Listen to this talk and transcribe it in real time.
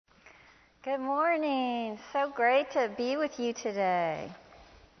Good morning. So great to be with you today.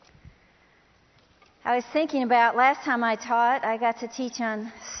 I was thinking about last time I taught, I got to teach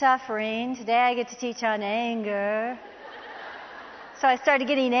on suffering. Today I get to teach on anger. So I started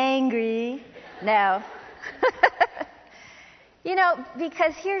getting angry. No.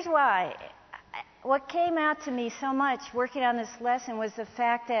 Because here's why. What came out to me so much working on this lesson was the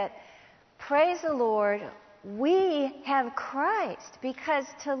fact that, praise the Lord, we have Christ, because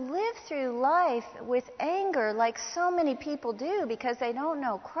to live through life with anger like so many people do because they don't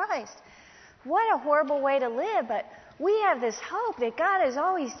know Christ, what a horrible way to live. But we have this hope that God is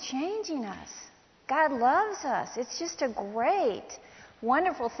always changing us. God loves us. It's just a great,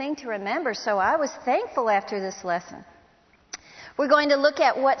 wonderful thing to remember. So I was thankful after this lesson. We're going to look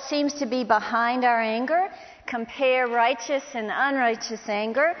at what seems to be behind our anger, compare righteous and unrighteous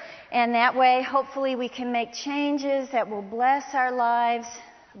anger, and that way, hopefully, we can make changes that will bless our lives,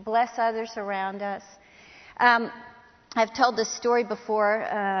 bless others around us. I've told this story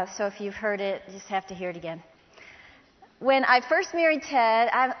before, so if you've heard it, you just have to hear it again. When I first married Ted,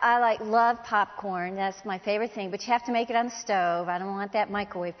 I love popcorn. That's my favorite thing, but you have to make it on the stove. I don't want that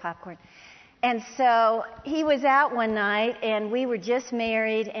microwave popcorn. And so he was out one night, and we were just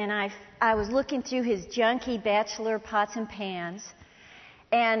married, and I was looking through his junky bachelor pots and pans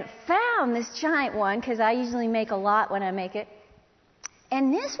and found this giant one, because I usually make a lot when I make it.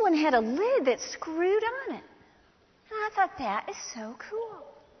 And this one had a lid that screwed on it. And I thought, that is so cool.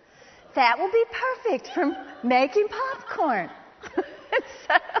 That will be perfect for making popcorn.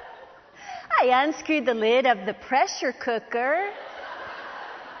 So I unscrewed the lid of the pressure cooker,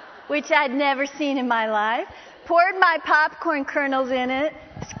 which I'd never seen in my life, poured my popcorn kernels in it,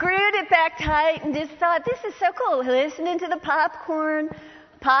 screwed it back tight, and just thought, this is so cool, listening to the popcorn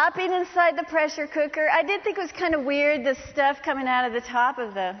popping inside the pressure cooker. I did think it was kind of weird, the stuff coming out of the top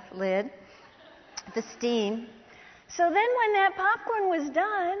of the lid, the steam. So then when that popcorn was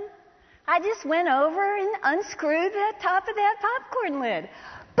done, I just went over and unscrewed the top of that popcorn lid.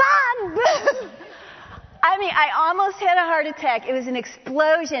 Bang! Boom! I almost had a heart attack. It was an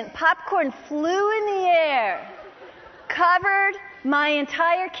explosion. Popcorn flew in the air, covered my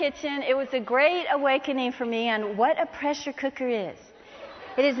entire kitchen. It was a great awakening for me on what a pressure cooker is.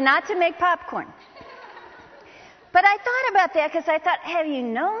 It is not to make popcorn. But I thought about that because I thought, have you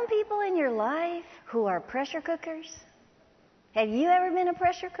known people in your life who are pressure cookers? Have you ever been a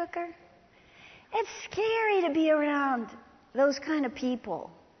pressure cooker? It's scary to be around those kind of people.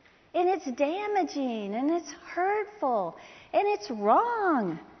 And it's damaging, and it's hurtful, and it's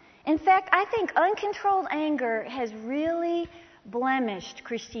wrong. In fact, I think uncontrolled anger has really blemished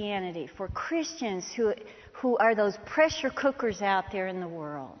Christianity for Christians who are those pressure cookers out there in the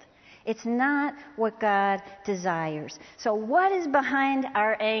world. It's not what God desires. So what is behind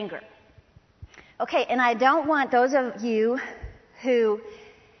our anger? Okay, and I don't want those of you who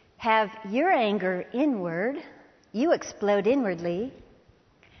have your anger inward, you explode inwardly.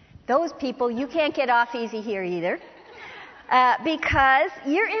 Those people, you can't get off easy here either, because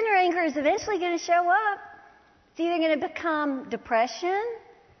your inner anger is eventually going to show up. It's either going to become depression,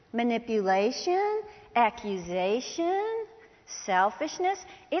 manipulation, accusation, selfishness.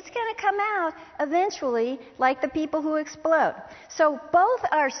 It's going to come out eventually like the people who explode. So both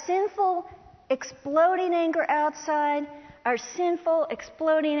our sinful, exploding anger outside, our sinful,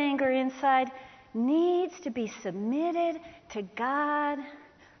 exploding anger inside needs to be submitted to God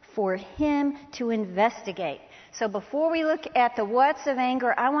for Him to investigate. So before we look at the whats of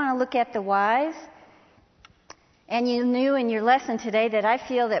anger, I want to look at the whys. And you knew in your lesson today that I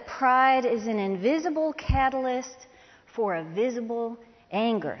feel that pride is an invisible catalyst for a visible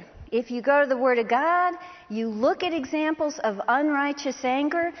anger. If you go to the Word of God, you look at examples of unrighteous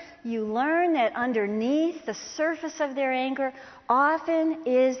anger, you learn that underneath the surface of their anger often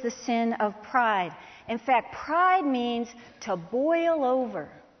is the sin of pride. In fact, pride means to boil over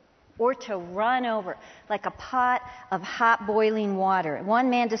or to run over, like a pot of hot boiling water.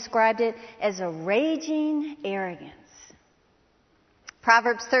 One man described it as a raging arrogance.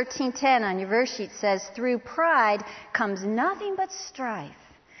 Proverbs 13:10 on your verse sheet says, through pride comes nothing but strife.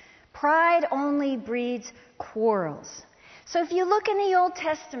 Pride only breeds quarrels. So if you look in the Old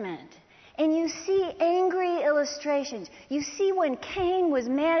Testament and you see angry illustrations, you see when Cain was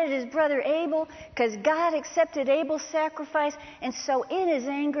mad at his brother Abel because God accepted Abel's sacrifice, and so in his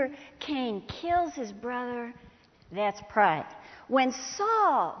anger, Cain kills his brother. That's pride. When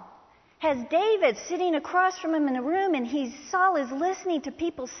Saul has David sitting across from him in a room, and Saul is listening to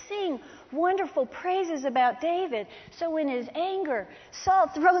people sing wonderful praises about David. So in his anger, Saul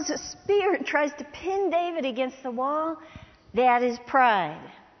throws a spear and tries to pin David against the wall. That is pride.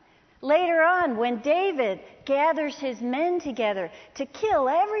 Later on, when David gathers his men together to kill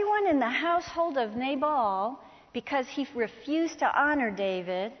everyone in the household of Nabal because he refused to honor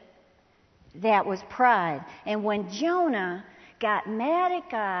David, that was pride. And when Jonah got mad at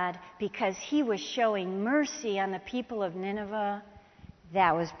God because he was showing mercy on the people of Nineveh,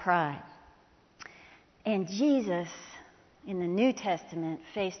 that was pride. And Jesus, in the New Testament,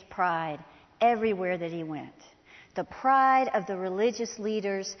 faced pride everywhere that he went. The pride of the religious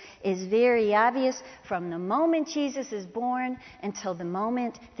leaders is very obvious from the moment Jesus is born until the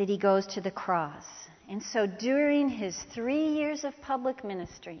moment that he goes to the cross. And so during his 3 years of public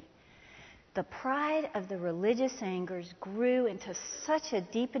ministry, the pride of the religious angers grew into such a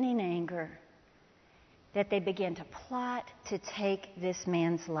deepening anger that they began to plot to take this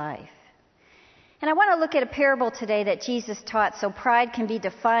man's life. And I want to look at a parable today that Jesus taught so pride can be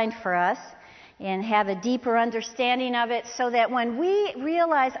defined for us and have a deeper understanding of it, so that when we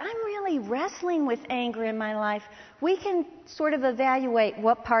realize I'm really wrestling with anger in my life, we can sort of evaluate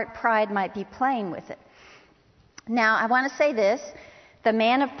what part pride might be playing with it. Now, I want to say this. The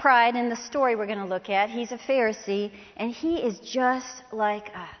man of pride in the story we're going to look at, he's a Pharisee, and he is just like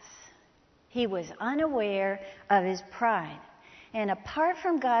us. He was unaware of his pride. And apart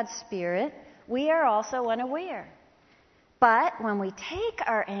from God's Spirit, we are also unaware. But when we take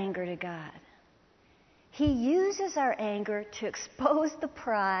our anger to God, He uses our anger to expose the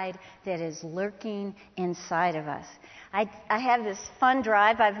pride that is lurking inside of us. I have this fun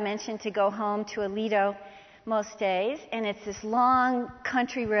drive I've mentioned to go home to Aledo most days, and it's this long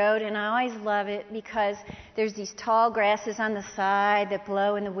country road, and I always love it because there's these tall grasses on the side that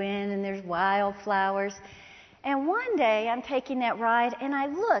blow in the wind, and there's wildflowers. And one day I'm taking that ride, and I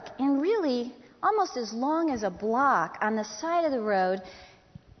look, and really almost as long as a block on the side of the road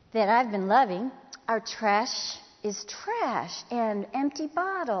that I've been loving, our trash is trash and empty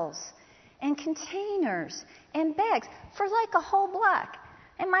bottles and containers and bags for like a whole block.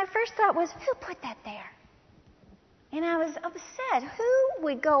 And my first thought was, who put that there? And I was upset. Who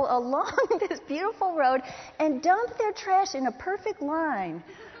would go along this beautiful road and dump their trash in a perfect line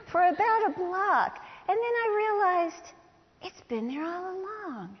for about a block? And then I realized it's been there all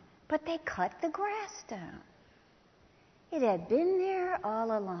along, but they cut the grass down. It had been there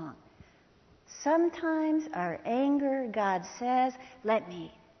all along. Sometimes our anger, God says, let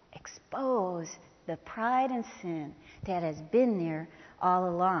me expose the pride and sin that has been there all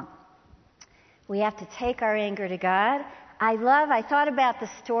along. We have to take our anger to God. I thought about the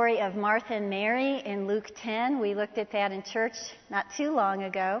story of Martha and Mary in Luke 10. We looked at that in church not too long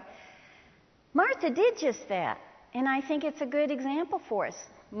ago. Martha did just that, and I think it's a good example for us.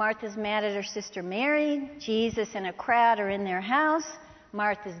 Martha's mad at her sister Mary. Jesus and a crowd are in their house.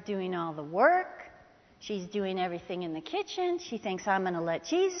 Martha's doing all the work. She's doing everything in the kitchen. She thinks, I'm going to let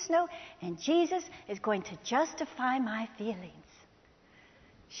Jesus know, and Jesus is going to justify my feelings.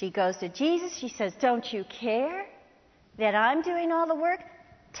 She goes to Jesus. She says, don't you care that I'm doing all the work?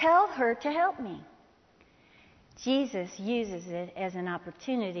 Tell her to help me. Jesus uses it as an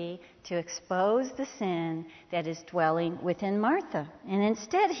opportunity to expose the sin that is dwelling within Martha. And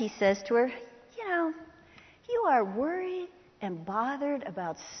instead he says to her, you are worried and bothered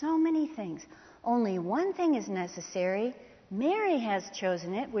about so many things. Only one thing is necessary. Mary has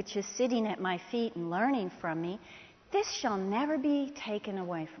chosen it, which is sitting at my feet and learning from me. This shall never be taken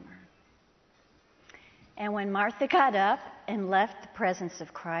away from her. And when Martha got up and left the presence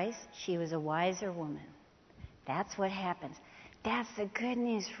of Christ, she was a wiser woman. That's what happens. That's the good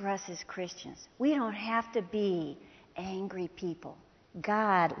news for us as Christians. We don't have to be angry people.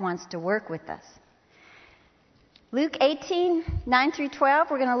 God wants to work with us. Luke 18, 9 through 12,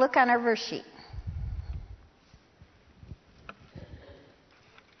 we're going to look on our verse sheet.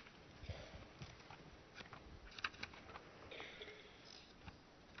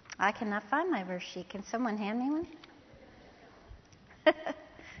 I cannot find my verse sheet. Can someone hand me one?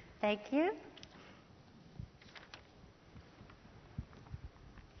 Thank you.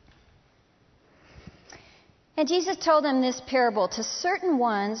 And Jesus told them this parable to certain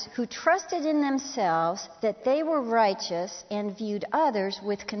ones who trusted in themselves that they were righteous and viewed others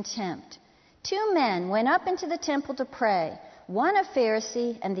with contempt. 2 men went up into the temple to pray, one a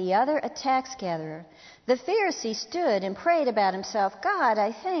Pharisee and the other a tax gatherer. The Pharisee stood and prayed about himself, God,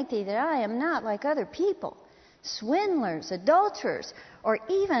 I thank thee that I am not like other people, swindlers, adulterers, or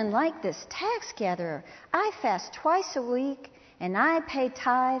even like this tax gatherer. I fast twice a week and I pay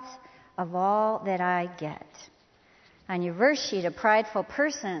tithes of all that I get. On your verse sheet, a prideful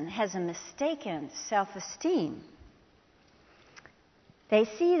person has a mistaken self-esteem. They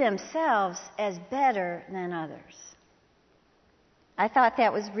see themselves as better than others. I thought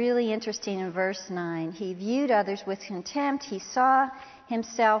that was really interesting in verse 9. He viewed others with contempt. He saw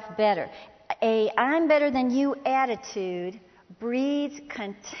himself better. A I'm better than you attitude breeds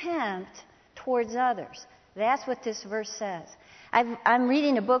contempt towards others. That's what this verse says. I'm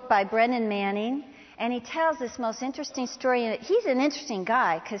reading a book by Brennan Manning, and he tells this most interesting story. He's an interesting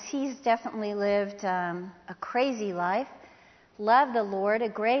guy because he's definitely lived a crazy life, loved the Lord, a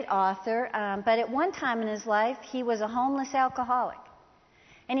great author, but at one time in his life, he was a homeless alcoholic.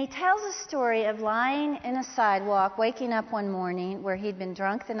 And he tells a story of lying in a sidewalk, waking up one morning where he'd been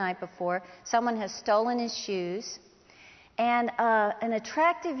drunk the night before. Someone has stolen his shoes. And an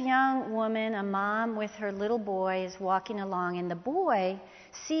attractive young woman, a mom with her little boy, is walking along. And the boy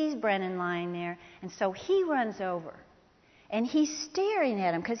sees Brennan lying there. And so he runs over. And he's staring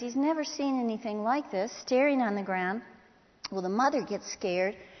at him because he's never seen anything like this, staring on the ground. Well, the mother gets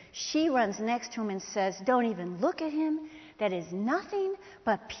scared. She runs next to him and says, "Don't even look at him. That is nothing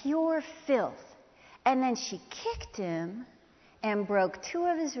but pure filth." And then she kicked him and broke 2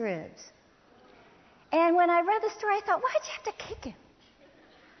 of his ribs. And when I read the story, I thought, why'd you have to kick him?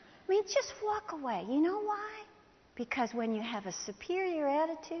 I mean, just walk away. You know why? Because when you have a superior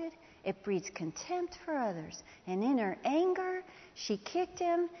attitude, it breeds contempt for others. And in her anger, she kicked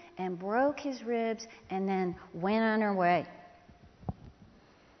him and broke his ribs and then went on her way.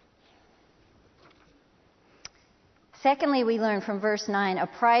 Secondly, we learn from verse 9, a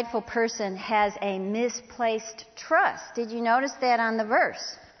prideful person has a misplaced trust. Did you notice that on the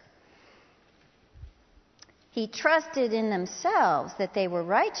verse? He trusted in themselves that they were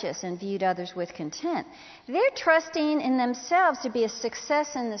righteous and viewed others with contempt. They're trusting in themselves to be a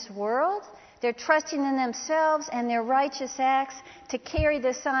success in this world. They're trusting in themselves and their righteous acts to carry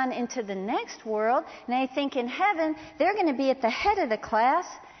this on into the next world. And they think in heaven they're going to be at the head of the class.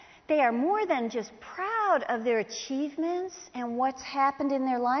 They are more than just proud of their achievements and what's happened in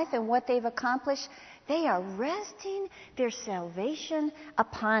their life and what they've accomplished. They are resting their salvation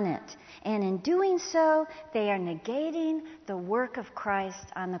upon it. And in doing so, they are negating the work of Christ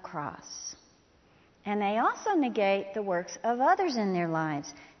on the cross. And they also negate the works of others in their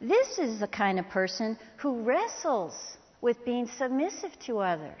lives. This is the kind of person who wrestles with being submissive to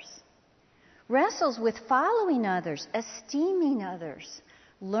others, wrestles with following others, esteeming others,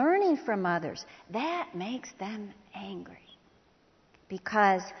 learning from others. That makes them angry.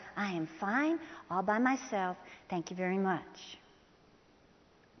 Because I am fine all by myself. Thank you very much.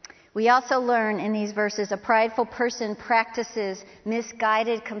 We also learn in these verses a prideful person practices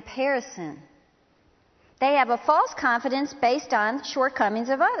misguided comparison. They have a false confidence based on shortcomings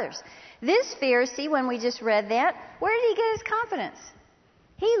of others. This Pharisee, when we just read that, where did he get his confidence?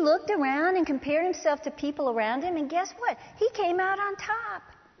 He looked around and compared himself to people around him, and guess what? He came out on top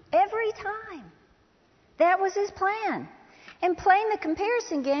every time. That was his plan. And playing the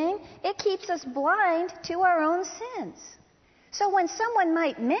comparison game, it keeps us blind to our own sins. So when someone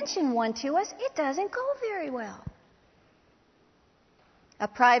might mention one to us, it doesn't go very well. A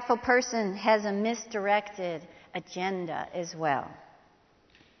prideful person has a misdirected agenda as well.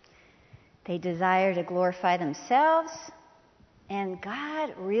 They desire to glorify themselves, and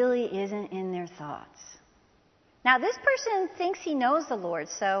God really isn't in their thoughts. Now, this person thinks he knows the Lord,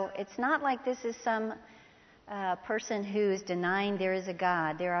 so it's not like this is some person who is denying there is a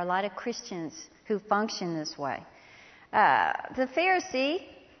God. There are a lot of Christians who function this way. The Pharisee,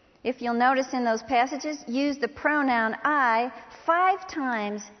 if you'll notice in those passages, used the pronoun I 5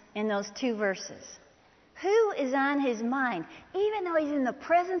 times in those 2 verses. Who is on his mind? Even though he's in the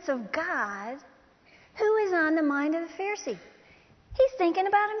presence of God, who is on the mind of the Pharisee? He's thinking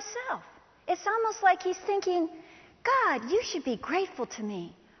about himself. It's almost like he's thinking, God, you should be grateful to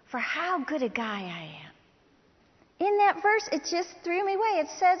me for how good a guy I am. In that verse, it just threw me away. It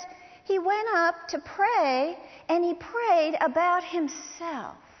says he went up to pray, and he prayed about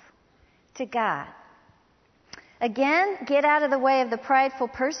himself to God. Again, get out of the way of the prideful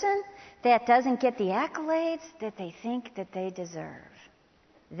person that doesn't get the accolades that they think that they deserve.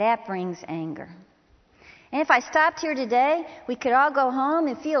 That brings anger. And if I stopped here today, we could all go home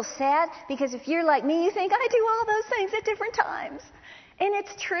and feel sad, because if you're like me, you think I do all those things at different times. And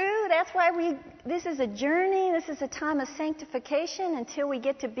it's true. That's why this is a journey. This is a time of sanctification until we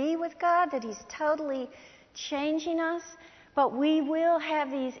get to be with God, that He's totally changing us. But we will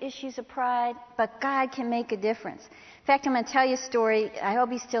have these issues of pride, but God can make a difference. In fact, I'm going to tell you a story. I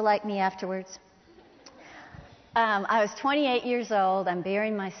hope you still like me afterwards. I was 28 years old. I'm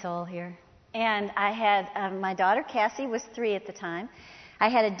bearing my soul here. And I had my daughter, Cassie, was 3 at the time. I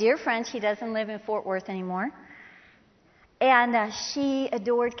had a dear friend. She doesn't live in Fort Worth anymore. And she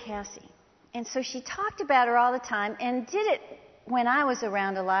adored Cassie. And so she talked about her all the time and did it when I was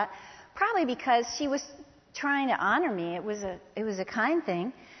around a lot, probably because she was trying to honor me. It was a kind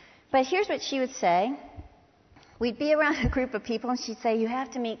thing. But here's what she would say. We'd be around a group of people, and she'd say, "You have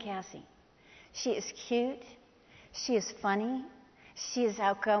to meet Cassie. She is cute. She is funny. She is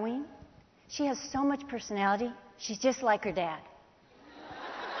outgoing. She has so much personality. She's just like her dad."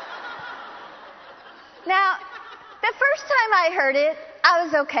 Now, the first time I heard it, I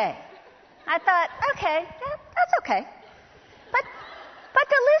was okay. I thought, okay, that's okay. But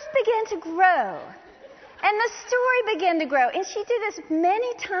the list began to grow, and the story began to grow. And she did this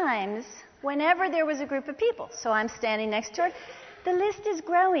many times whenever there was a group of people. So I'm standing next to her. The list is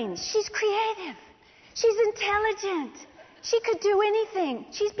growing. She's creative. She's intelligent. She could do anything.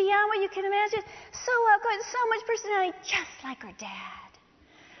 She's beyond what you can imagine. So outgoing, so much personality, just like her dad.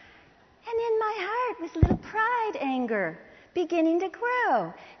 And in my heart was a little pride, anger, beginning to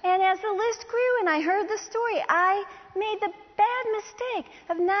grow. And as the list grew and I heard the story, I made the bad mistake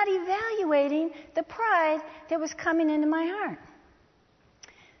of not evaluating the pride that was coming into my heart.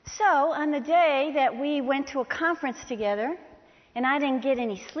 So on the day that we went to a conference together, and I didn't get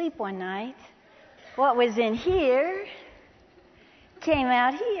any sleep one night, what was in here came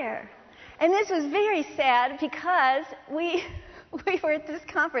out here. And this was very sad because we were at this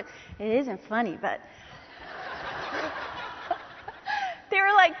conference. It isn't funny, but there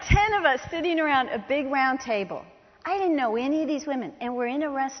were like 10 of us sitting around a big round table. I didn't know any of these women, and we're in a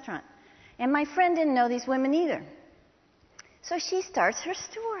restaurant. And my friend didn't know these women either. So she starts her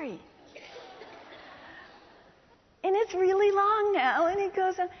story. And it's really long now, and it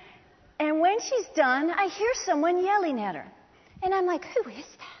goes on. And when she's done, I hear someone yelling at her. And I'm like, who is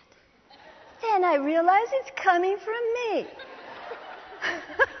that? Then I realize it's coming from me.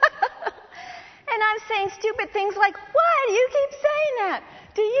 And I'm saying stupid things like, why do you keep saying that?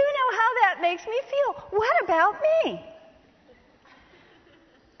 Do you know how that makes me feel? What about me?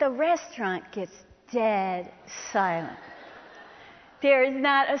 The restaurant gets dead silent. There is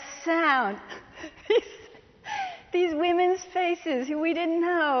not a sound. These women's faces who we didn't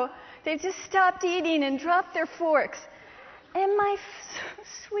know, they just stopped eating and dropped their forks. And my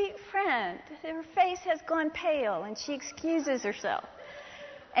sweet friend, her face has gone pale, and she excuses herself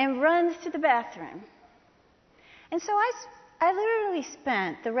and runs to the bathroom. And so I literally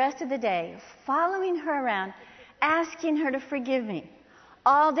spent the rest of the day following her around, asking her to forgive me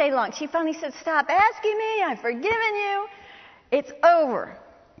all day long. She finally said, "Stop asking me. I've forgiven you. It's over."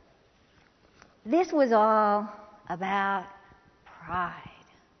 This was all about pride.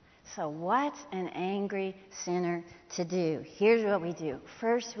 So what's an angry sinner to do? Here's what we do.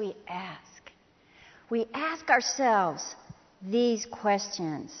 First, we ask. We ask ourselves these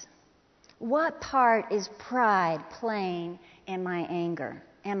questions. What part is pride playing in my anger?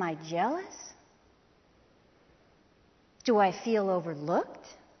 Am I jealous? Do I feel overlooked?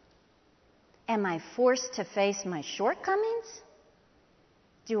 Am I forced to face my shortcomings?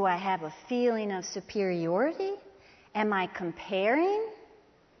 Do I have a feeling of superiority? Am I comparing?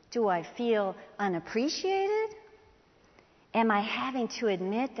 Do I feel unappreciated? Am I having to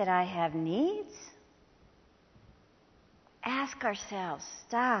admit that I have needs? Ask ourselves,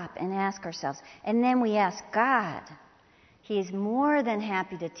 stop and ask ourselves. And then we ask God. He is more than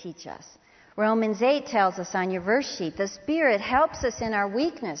happy to teach us. Romans 8 tells us on your verse sheet, the Spirit helps us in our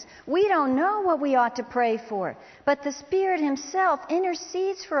weakness. We don't know what we ought to pray for, but the Spirit Himself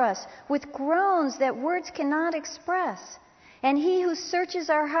intercedes for us with groans that words cannot express. And He who searches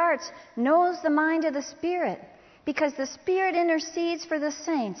our hearts knows the mind of the Spirit, because the Spirit intercedes for the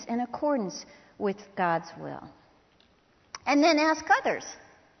saints in accordance with God's will. And then ask others.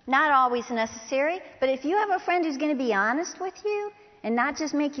 Not always necessary, but if you have a friend who's going to be honest with you and not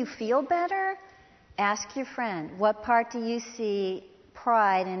just make you feel better, ask your friend, what part do you see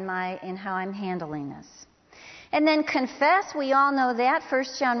pride in how I'm handling this? And then confess, we all know that,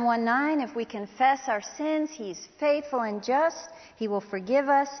 1 John 1:9, if we confess our sins, He's faithful and just, He will forgive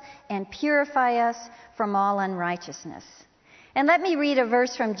us and purify us from all unrighteousness. And let me read a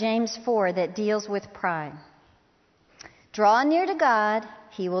verse from James 4 that deals with pride. Draw near to God,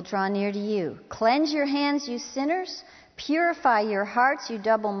 He will draw near to you. Cleanse your hands, you sinners. Purify your hearts, you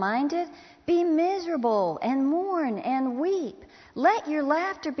double-minded. Be miserable and mourn and weep. Let your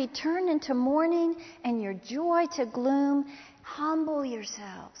laughter be turned into mourning and your joy to gloom. Humble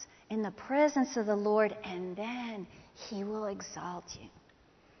yourselves in the presence of the Lord, and then He will exalt you.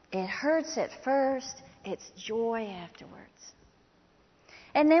 It hurts at first. It's joy afterwards.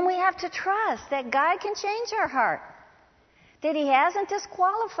 And then we have to trust that God can change our heart, that He hasn't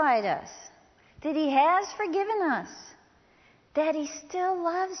disqualified us, that He has forgiven us, that He still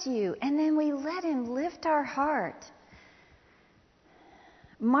loves you, and then we let Him lift our heart.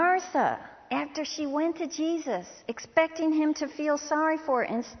 Martha, after she went to Jesus, expecting him to feel sorry for her,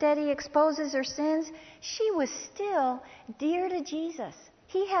 instead he exposes her sins, she was still dear to Jesus.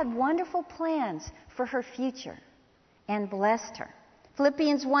 He had wonderful plans for her future and blessed her.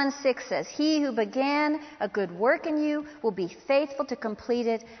 Philippians 1:6 says, "He who began a good work in you will be faithful to complete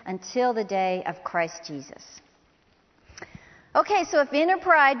it until the day of Christ Jesus." Okay, so if inner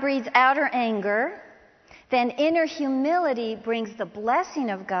pride breeds outer anger, then inner humility brings the blessing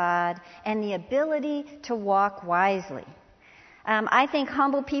of God and the ability to walk wisely. I think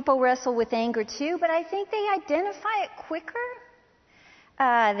humble people wrestle with anger too, but I think they identify it quicker.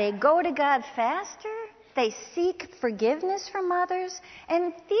 They go to God faster. They seek forgiveness from others.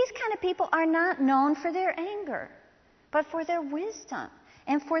 And these kind of people are not known for their anger, but for their wisdom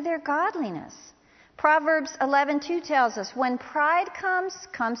and for their godliness. Proverbs 11:2 tells us, when pride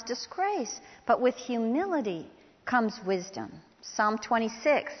comes disgrace, but with humility comes wisdom. Psalm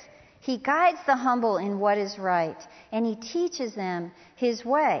 26, he guides the humble in what is right, and he teaches them his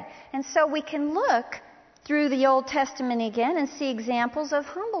way. And so we can look through the Old Testament again and see examples of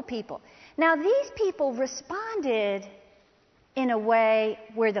humble people. Now, these people responded in a way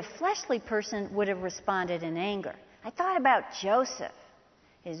where the fleshly person would have responded in anger. I thought about Joseph.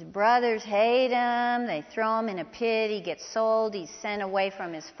 His brothers hate him. They throw him in a pit. He gets sold. He's sent away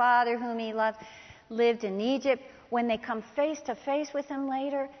from his father, whom he loved, lived in Egypt. When they come face to face with him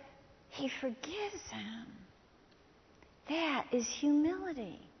later, he forgives them. That is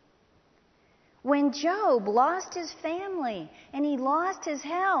humility. When Job lost his family and he lost his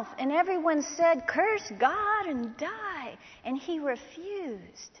health and everyone said, "Curse God and die," and he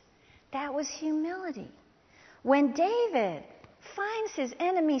refused, that was humility. When David finds his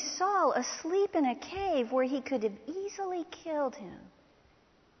enemy Saul asleep in a cave where he could have easily killed him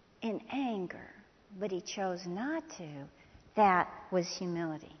in anger, but he chose not to, that was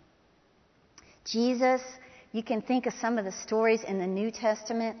humility. Jesus, you can think of some of the stories in the New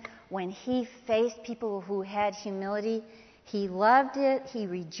Testament when he faced people who had humility. He loved it. He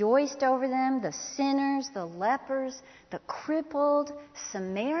rejoiced over them, the sinners, the lepers, the crippled,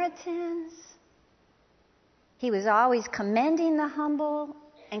 Samaritans. He was always commending the humble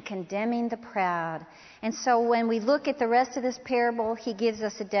and condemning the proud. And so when we look at the rest of this parable, he gives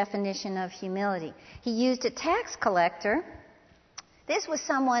us a definition of humility. He used a tax collector. This was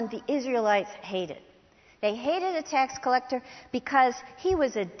someone the Israelites hated. They hated a tax collector because he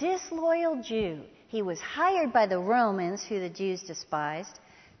was a disloyal Jew. He was hired by the Romans, who the Jews despised,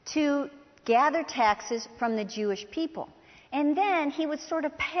 to gather taxes from the Jewish people. And then he would sort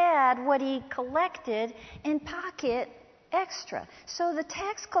of pad what he collected and pocket extra. So the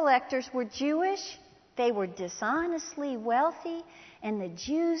tax collectors were Jewish, they were dishonestly wealthy, and the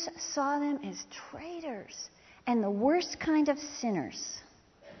Jews saw them as traitors and the worst kind of sinners.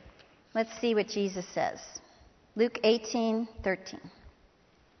 Let's see what Jesus says. Luke 18:13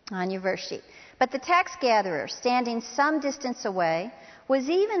 on your verse sheet. But the tax gatherer, standing some distance away, was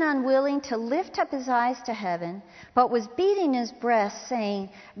even unwilling to lift up his eyes to heaven, but was beating his breast, saying,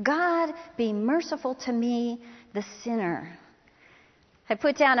 "God, be merciful to me, the sinner." I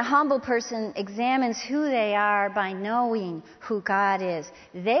put down, a humble person examines who they are by knowing who God is.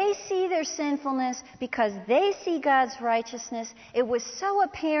 They see their sinfulness because they see God's righteousness. It was so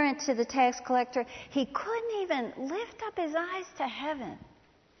apparent to the tax collector, he couldn't even lift up his eyes to heaven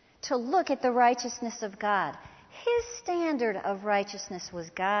to look at the righteousness of God. His standard of righteousness was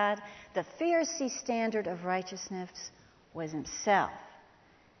God. The Pharisee's standard of righteousness was himself.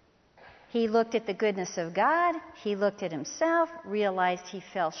 He looked at the goodness of God, he looked at himself, realized he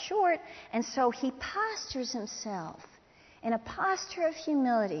fell short, and so he postures himself in a posture of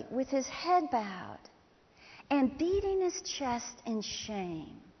humility with his head bowed and beating his chest in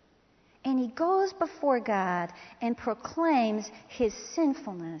shame. And he goes before God and proclaims his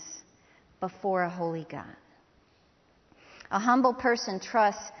sinfulness before a holy God. A humble person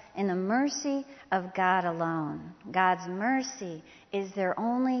trusts in the mercy of God alone. God's mercy is their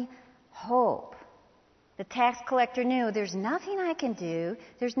only hope. The tax collector knew there's nothing I can do,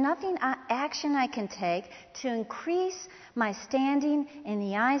 there's nothing action I can take to increase my standing in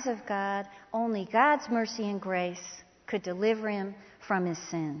the eyes of God. Only God's mercy and grace could deliver him from his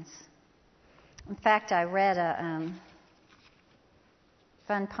sins. In fact, I read a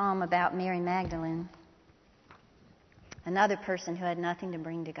fun poem about Mary Magdalene, another person who had nothing to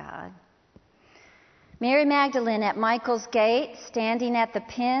bring to God. Mary Magdalene at Michael's gate, standing at the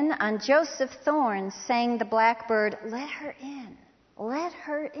pin, on Joseph's thorns sang the blackbird, "Let her in, let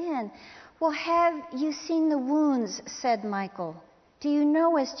her in." "Well, have you seen the wounds?" said Michael. "Do you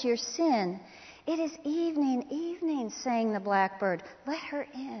know as to your sin? "It is evening, evening," sang the blackbird. "Let her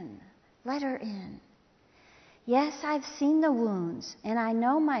in, let her in." "Yes, I've seen the wounds, and I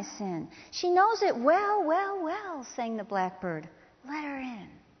know my sin. She knows it well, well, well," sang the blackbird. "Let her in,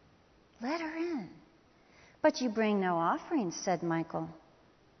 let her in." "But you bring no offerings," said Michael.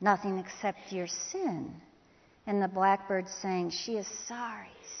 "Nothing except your sin." And the blackbird sang, "She is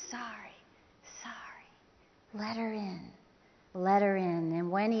sorry, sorry, sorry. Let her in, let her in." And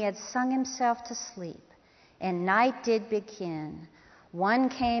when he had sung himself to sleep, and night did begin, one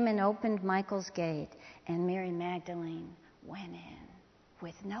came and opened Michael's gate, and Mary Magdalene went in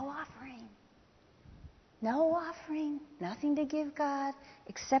with no offering. No offering, nothing to give God,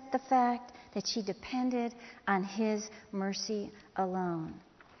 except the fact that she depended on His mercy alone.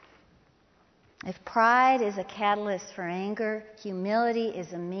 If pride is a catalyst for anger, humility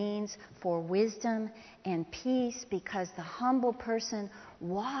is a means for wisdom and peace, because the humble person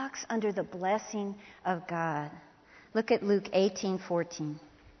walks under the blessing of God. Look at Luke 18:14.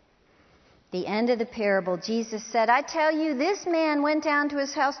 The end of the parable, Jesus said, "I tell you, this man went down to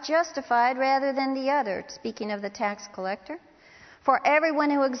his house justified rather than the other," speaking of the tax collector. "For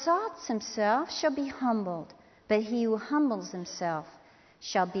everyone who exalts himself shall be humbled, but he who humbles himself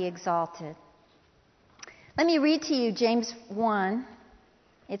shall be exalted." Let me read to you James 1.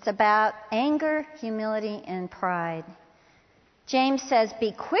 It's about anger, humility, and pride. James says,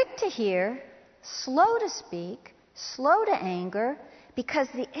 "Be quick to hear, slow to speak, slow to anger, because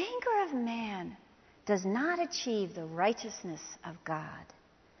the anger of man does not achieve the righteousness of God.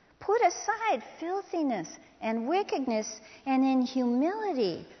 Put aside filthiness and wickedness, and in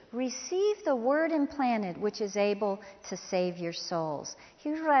humility receive the word implanted, which is able to save your souls."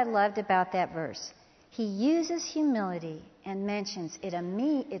 Here's what I loved about that verse. He uses humility and mentions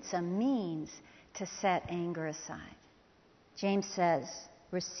it's a means to set anger aside. James says,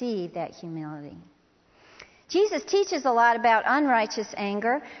 receive that humility. Jesus teaches a lot about unrighteous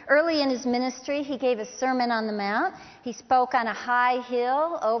anger. Early in his ministry, he gave a Sermon on the Mount. He spoke on a high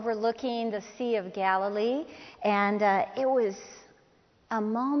hill overlooking the Sea of Galilee, and it was a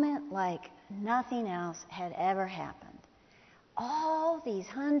moment like nothing else had ever happened. All these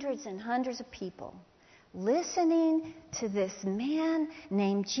hundreds and hundreds of people listening to this man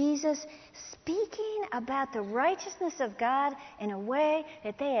named Jesus speaking about the righteousness of God in a way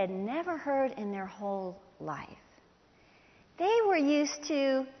that they had never heard in their whole life. They were used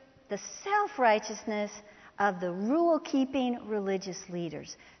to the self-righteousness of the rule-keeping religious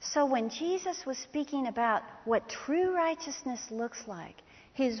leaders. So when Jesus was speaking about what true righteousness looks like,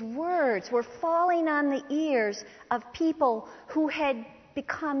 his words were falling on the ears of people who had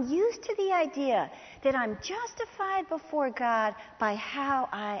become used to the idea that I'm justified before God by how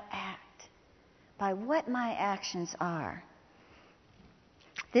I act, by what my actions are.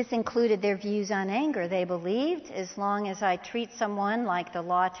 This included their views on anger. They believed as long as I treat someone like the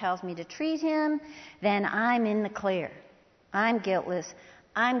law tells me to treat him, then I'm in the clear. I'm guiltless.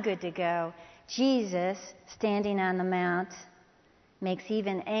 I'm good to go. Jesus, standing on the mount, makes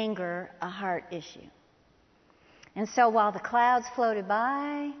even anger a heart issue. And so while the clouds floated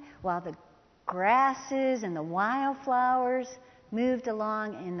by, while the grasses and the wildflowers moved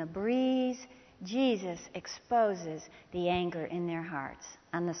along in the breeze, Jesus exposes the anger in their hearts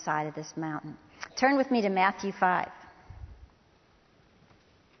on the side of this mountain. Turn with me to Matthew 5.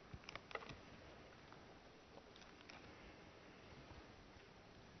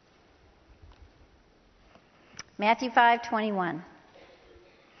 Matthew 5:21.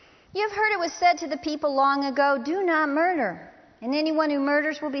 You have heard it was said to the people long ago, do not murder, and anyone who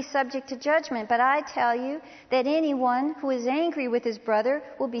murders will be subject to judgment. But I tell you that anyone who is angry with his brother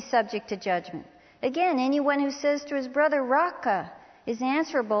will be subject to judgment. Again, anyone who says to his brother, Raca, is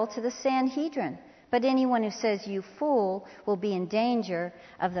answerable to the Sanhedrin. But anyone who says, you fool, will be in danger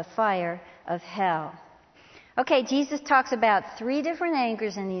of the fire of hell. Okay, Jesus talks about 3 different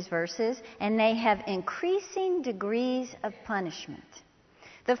angers in these verses, and they have increasing degrees of punishment.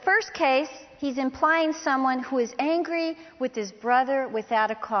 The first case, he's implying someone who is angry with his brother without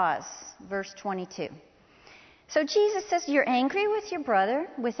a cause. Verse 22. So Jesus says, you're angry with your brother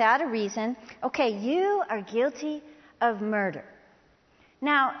without a reason. Okay, you are guilty of murder.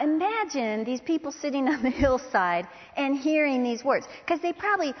 Now, imagine these people sitting on the hillside and hearing these words, because they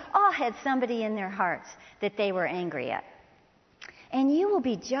probably all had somebody in their hearts that they were angry at. And you will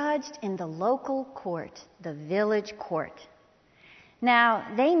be judged in the local court, the village court. Now,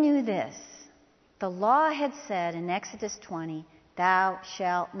 they knew this. The law had said in Exodus 20, thou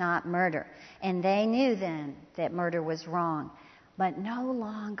shalt not murder. And they knew then that murder was wrong. But no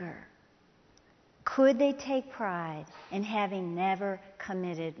longer could they take pride in having never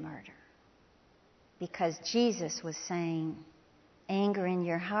committed murder. because Jesus was saying, anger in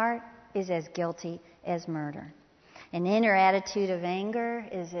your heart is as guilty as murder. An inner attitude of anger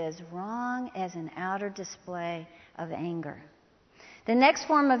is as wrong as an outer display of anger. The next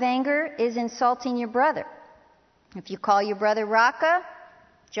form of anger is insulting your brother. If you call your brother Raca,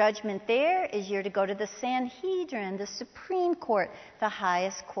 judgment there is you're to go to the Sanhedrin, the Supreme Court, the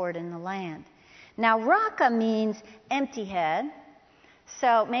highest court in the land. Now, Raca means empty head.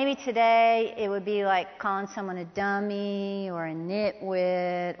 So maybe today it would be like calling someone a dummy or a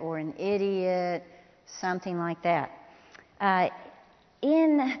nitwit or an idiot, something like that.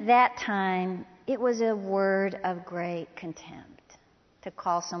 In that time, it was a word of great contempt to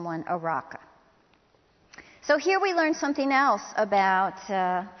call someone a Raca. So here we learn something else about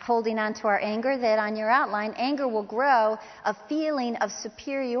holding on to our anger, that on your outline, anger will grow a feeling of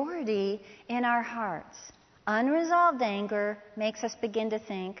superiority in our hearts. Unresolved anger makes us begin to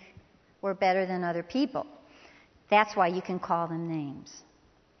think we're better than other people. That's why you can call them names.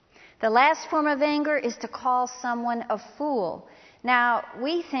 The last form of anger is to call someone a fool. Now,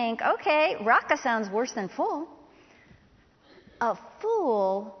 we think, okay, Raca sounds worse than fool. A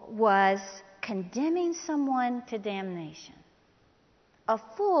fool was condemning someone to damnation. A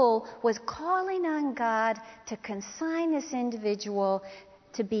fool was calling on God to consign this individual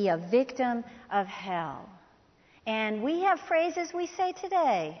to be a victim of hell. And we have phrases we say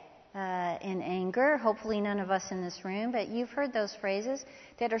today in anger, hopefully none of us in this room, but you've heard those phrases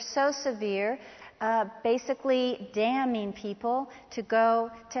that are so severe, basically damning people to go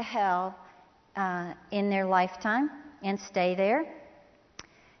to hell in their lifetime and stay there.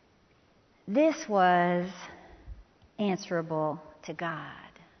 This was answerable to God.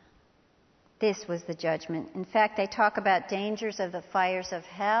 This was the judgment. In fact, they talk about dangers of the fires of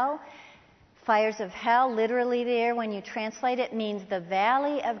hell. Fires of hell, literally there, when you translate it, means the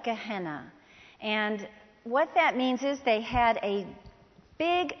valley of Gehenna. And what that means is they had a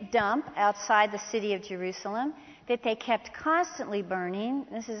big dump outside the city of Jerusalem that they kept constantly burning.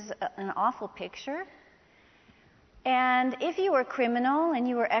 This is an awful picture. And if you were a criminal and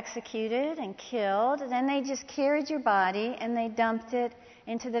you were executed and killed, then they just carried your body and they dumped it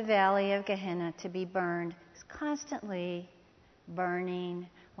into the valley of Gehenna to be burned. It's constantly burning.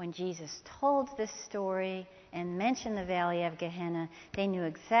 When Jesus told this story and mentioned the valley of Gehenna, they knew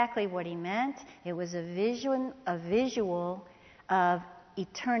exactly what he meant. It was a visual of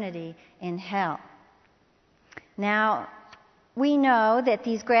eternity in hell. Now, we know that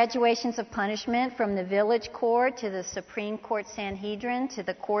these graduations of punishment, from the village court to the Supreme Court Sanhedrin to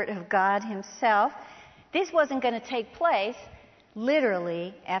the court of God himself, this wasn't going to take place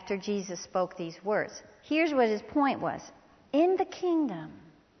literally after Jesus spoke these words. Here's what his point was. In the kingdom,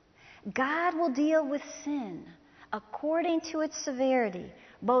 God will deal with sin according to its severity,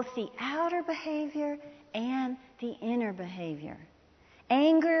 both the outer behavior and the inner behavior.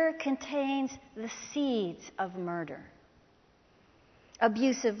 Anger contains the seeds of murder.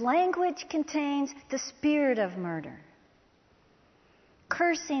 Abusive language contains the spirit of murder.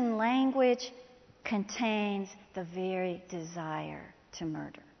 Cursing language contains the very desire to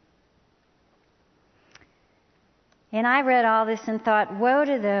murder. And I read all this and thought, woe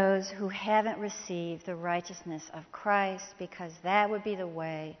to those who haven't received the righteousness of Christ, because that would be the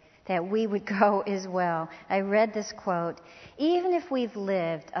way that we would go as well. I read this quote, even if we've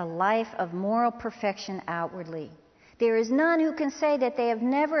lived a life of moral perfection outwardly, there is none who can say that they have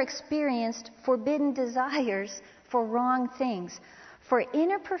never experienced forbidden desires for wrong things. For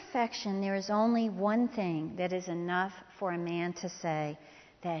inner perfection, there is only one thing that is enough for a man to say,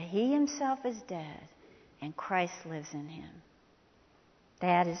 that he himself is dead and Christ lives in him.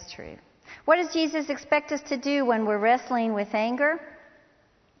 That is true. What does Jesus expect us to do when we're wrestling with anger?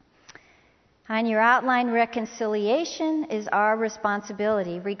 On your outline, reconciliation is our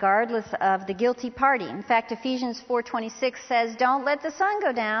responsibility, regardless of the guilty party. In fact, Ephesians 4:26 says, don't let the sun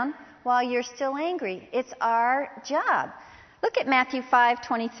go down while you're still angry. It's our job. Look at Matthew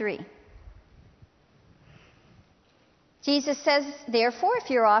 5:23. Jesus says, therefore,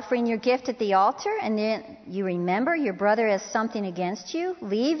 if you're offering your gift at the altar and then you remember your brother has something against you,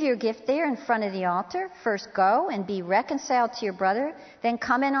 leave your gift there in front of the altar. First go and be reconciled to your brother, then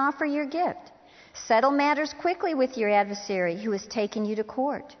come and offer your gift. Settle matters quickly with your adversary who has taken you to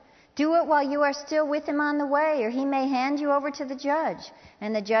court. Do it while you are still with him on the way, or he may hand you over to the judge,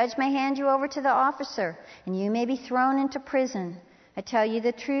 and the judge may hand you over to the officer, and you may be thrown into prison. I tell you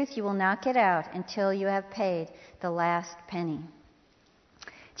the truth, you will not get out until you have paid the last penny.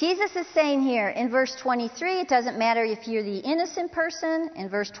 Jesus is saying here in verse 23, it doesn't matter if you're the innocent person, in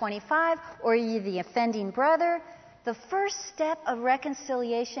verse 25, or you're the offending brother. The first step of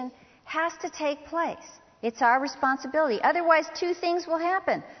reconciliation has to take place. It's our responsibility. Otherwise, two things will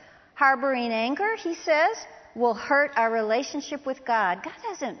happen. Harboring anger, he says, will hurt our relationship with God. God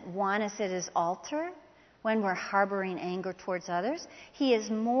doesn't want us at His altar when we're harboring anger towards others. He is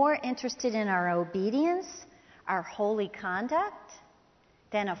more interested in our obedience, our holy conduct,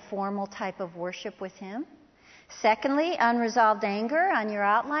 than a formal type of worship with Him. Secondly, unresolved anger on your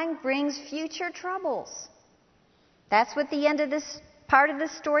outline brings future troubles. That's what the end of this part of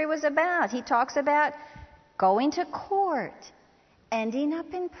this story was about. He talks about going to court, ending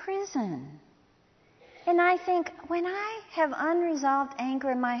up in prison. And I think, when I have unresolved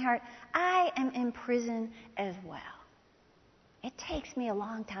anger in my heart, I am in prison as well. It takes me a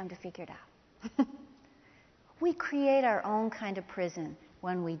long time to figure it out. We create our own kind of prison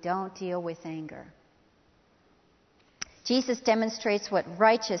when we don't deal with anger. Jesus demonstrates what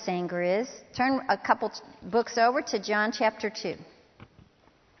righteous anger is. Turn a couple books over to John chapter 2.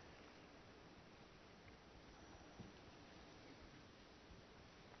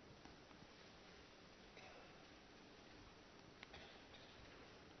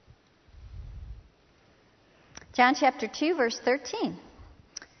 John chapter 2, verse 13.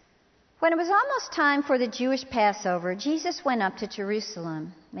 When it was almost time for the Jewish Passover, Jesus went up to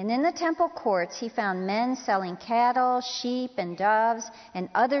Jerusalem. And in the temple courts he found men selling cattle, sheep, and doves, and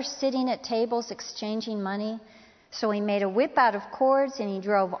others sitting at tables exchanging money. So he made a whip out of cords, and he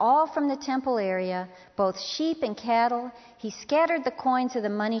drove all from the temple area, both sheep and cattle. He scattered the coins of the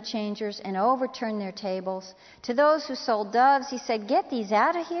money changers and overturned their tables. To those who sold doves, he said, "Get these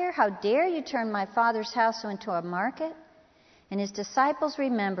out of here. How dare you turn my Father's house into a market?" And his disciples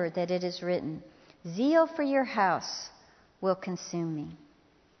remembered that it is written, "Zeal for your house will consume me."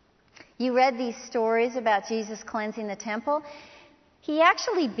 You read these stories about Jesus cleansing the temple. He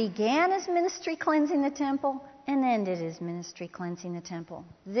actually began his ministry cleansing the temple and ended his ministry cleansing the temple.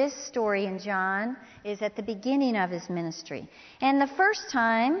 This story in John is at the beginning of his ministry. And the first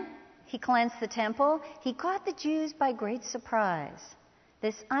time he cleansed the temple, he caught the Jews by great surprise.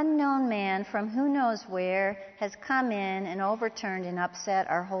 This unknown man from who knows where has come in and overturned and upset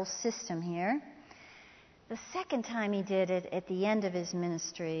our whole system here. The second time he did it, at the end of his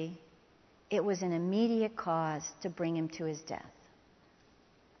ministry, it was an immediate cause to bring him to his death.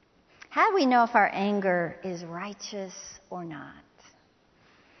 How do we know if our anger is righteous or not?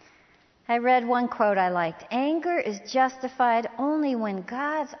 I read one quote I liked. Anger is justified only when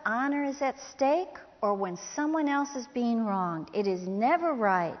God's honor is at stake or when someone else is being wronged. It is never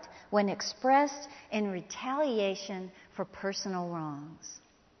right when expressed in retaliation for personal wrongs.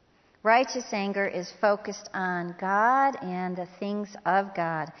 Righteous anger is focused on God and the things of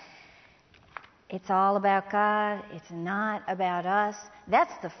God. It's all about God. It's not about us.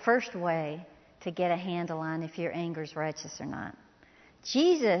 That's the first way to get a handle on if your anger is righteous or not.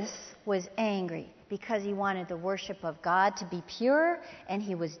 Jesus was angry because he wanted the worship of God to be pure, and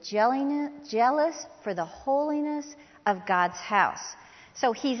he was jealous for the holiness of God's house.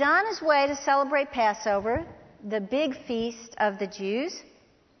 So he's on his way to celebrate Passover, the big feast of the Jews.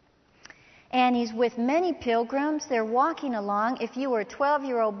 And he's with many pilgrims. They're walking along. If you were a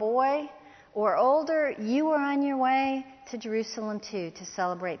 12-year-old boy or older, you were on your way to Jerusalem too to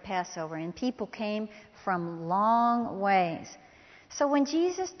celebrate Passover. And people came from long ways. So when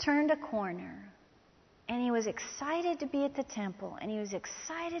Jesus turned a corner and he was excited to be at the temple and he was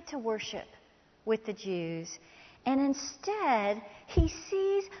excited to worship with the Jews, and instead he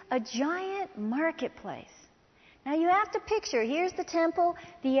sees a giant marketplace. Now you have to picture, here's the temple,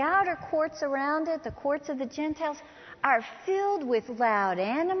 the outer courts around it, the courts of the Gentiles, are filled with loud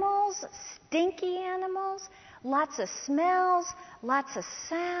animals, stinky animals, lots of smells, lots of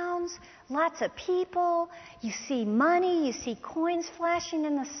sounds, lots of people. You see money, you see coins flashing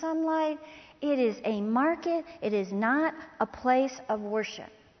in the sunlight. It is a market. It is not a place of worship.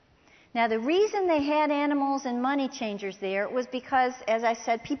 Now, the reason they had animals and money changers there was because, as I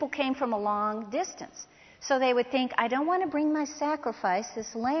said, people came from a long distance. So they would think, I don't want to bring my sacrifice,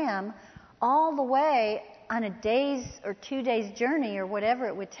 this lamb, all the way on a day's or 2 days journey or whatever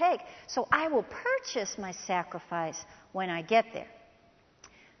it would take. So I will purchase my sacrifice when I get there.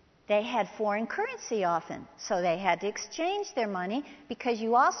 They had foreign currency often, so they had to exchange their money because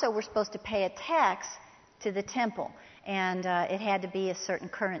you also were supposed to pay a tax to the temple, and it had to be a certain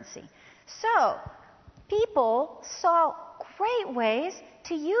currency. So people saw great ways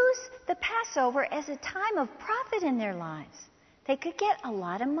to use the Passover as a time of profit in their lives. They could get a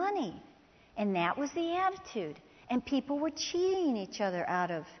lot of money, and that was the attitude. And people were cheating each other out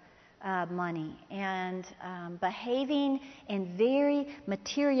of money and behaving in very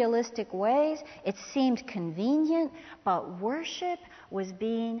materialistic ways. It seemed convenient, but worship was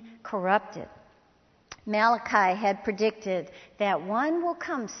being corrupted. Malachi had predicted that one will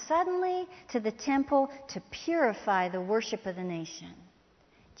come suddenly to the temple to purify the worship of the nation.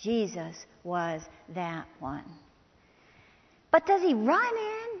 Jesus was that one. But does he run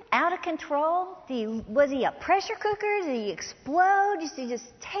in out of control? Was he a pressure cooker? Did he explode? Did he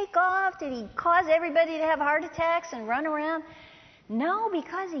just take off? Did he cause everybody to have heart attacks and run around? No,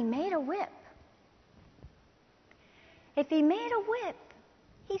 because he made a whip. If he made a whip,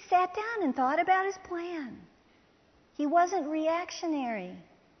 he sat down and thought about his plan. He wasn't reactionary.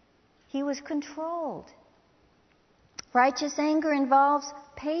 He was controlled. Righteous anger involves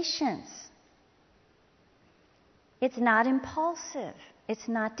patience. It's not impulsive. It's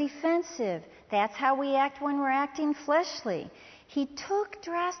not defensive. That's how we act when we're acting fleshly. He took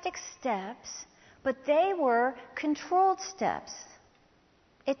drastic steps, but they were controlled steps.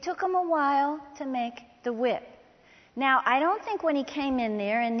 It took him a while to make the whip. Now, I don't think when he came in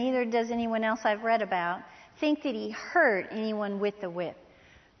there, and neither does anyone else I've read about, think that he hurt anyone with the whip.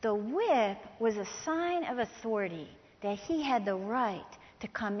 The whip was a sign of authority, that he had the right to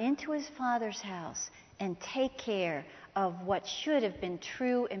come into his Father's house and take care of what should have been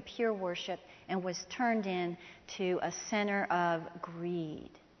true and pure worship and was turned into a center of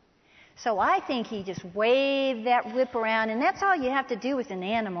greed. So I think he just waved that whip around, and that's all you have to do with an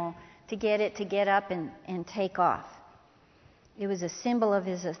animal to get it to get up and take off. It was a symbol of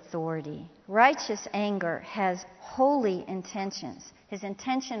his authority. Righteous anger has holy intentions. His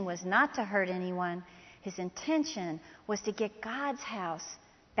intention was not to hurt anyone. His intention was to get God's house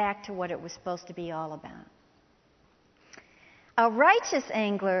back to what it was supposed to be all about. A righteous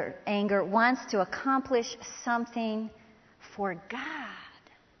anger wants to accomplish something for God.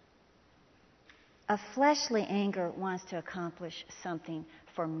 A fleshly anger wants to accomplish something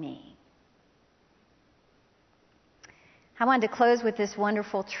for me. I wanted to close with this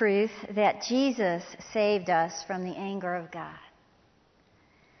wonderful truth that Jesus saved us from the anger of God.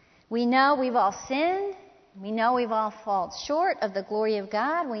 We know we've all sinned. We know we've all fallen short of the glory of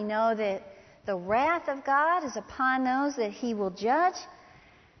God. We know that the wrath of God is upon those that he will judge.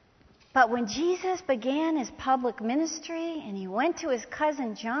 But when Jesus began his public ministry and he went to his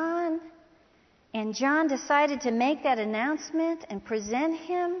cousin John, and John decided to make that announcement and present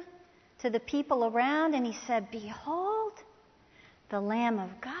him to the people around, and he said, "Behold, the Lamb of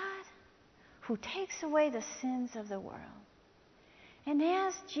God who takes away the sins of the world." And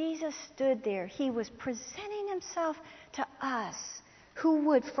as Jesus stood there, he was presenting himself to us, who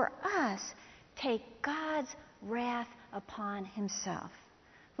would for us take God's wrath upon himself.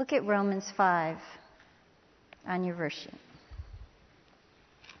 Look at Romans 5 on your verse sheet.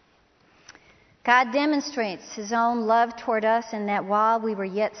 God demonstrates his own love toward us in that while we were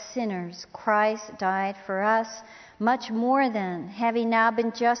yet sinners, Christ died for us. Much more than, having now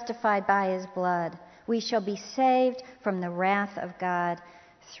been justified by his blood, we shall be saved from the wrath of God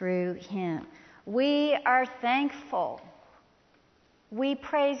through him. We are thankful. We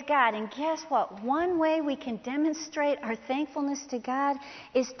praise God. And guess what? One way we can demonstrate our thankfulness to God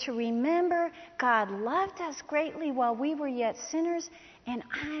is to remember God loved us greatly while we were yet sinners, and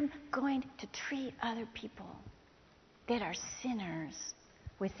I'm going to treat other people that are sinners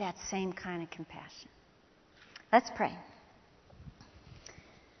with that same kind of compassion. Let's pray.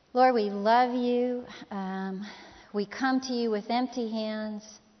 Lord, we love you. We come to you with empty hands.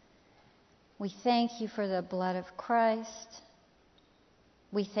 We thank you for the blood of Christ.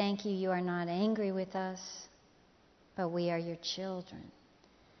 We thank you are not angry with us, but we are your children.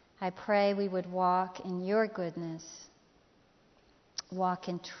 I pray we would walk in your goodness, walk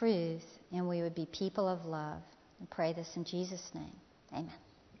in truth, and we would be people of love. I pray this in Jesus' name. Amen.